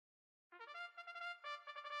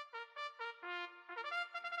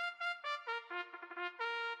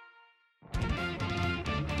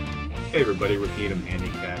Hey everybody, Rick Needham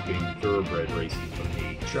handicapping thoroughbred racing from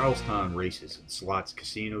the Charlestown Races and Slots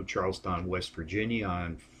Casino, Charlestown, West Virginia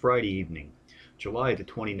on Friday evening, July the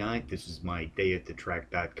 29th. This is my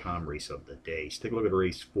dayatthetrack.com race of the day. So take a look at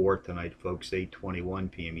race 4 tonight, folks,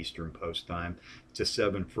 8:21 p.m. Eastern Post Time. It's a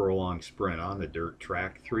 7-furlong sprint on the dirt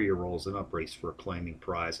track, 3-year-olds and up race for a claiming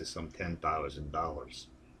prize of some $10,000.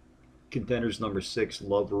 Contenders: number 6,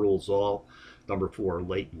 Love Rules All, number 4,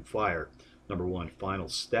 Leighton Fire, number 1, Final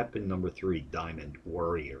Step, and number 3, Diamond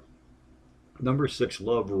Warrior. Number 6,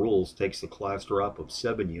 Love Rules, takes the class drop of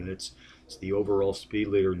 7 units. It's the overall speed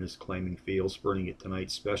leader in this claiming field, sprinting at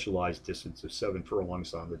tonight's specialized distance of 7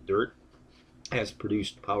 furlongs on the dirt. Has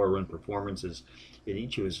produced power run performances in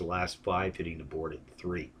each of his last 5, hitting the board at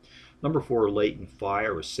 3. Number 4, Leighton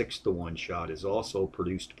Fire, a 6-to-1 shot, has also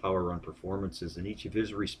produced power run performances in each of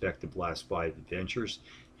his respective last 5 adventures,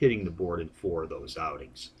 hitting the board in 4 of those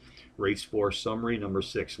outings. Race 4 summary: number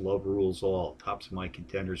 6, Love Rules All, tops my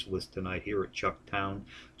contenders list tonight here at Chucktown,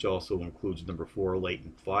 which also includes number 4,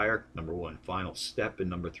 Leighton Fire, number 1, Final Step, and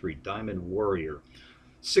number 3, Diamond Warrior.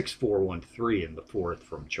 6-4-1-3 in the 4th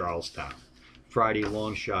from Charlestown. Friday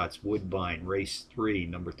longshots: Woodbine, race 3,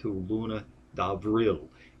 number 2, Luna Davril,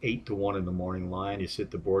 8-to-1 in the morning line, has hit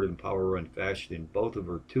the board in power run fashion in both of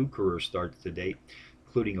her 2 career starts to date,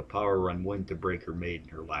 including a power run win to break her maiden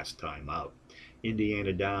her last time out.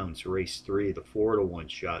 Indiana Downs, race 3, the 4-to-1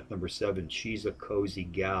 shot, number 7, She's a Cozy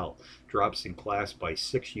Gal, drops in class by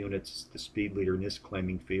 6 units. The speed leader in this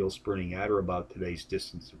claiming field, sprinting at or about today's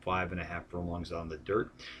distance of 5.5 furlongs on the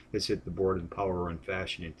dirt, has hit the board in power run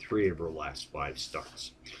fashion in 3 of her last 5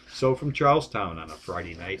 starts. So from Charlestown on a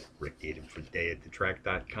Friday night, Rick Needham for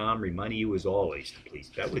dayatthetrack.com, reminding you as always to please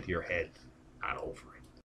bet with your head, not over.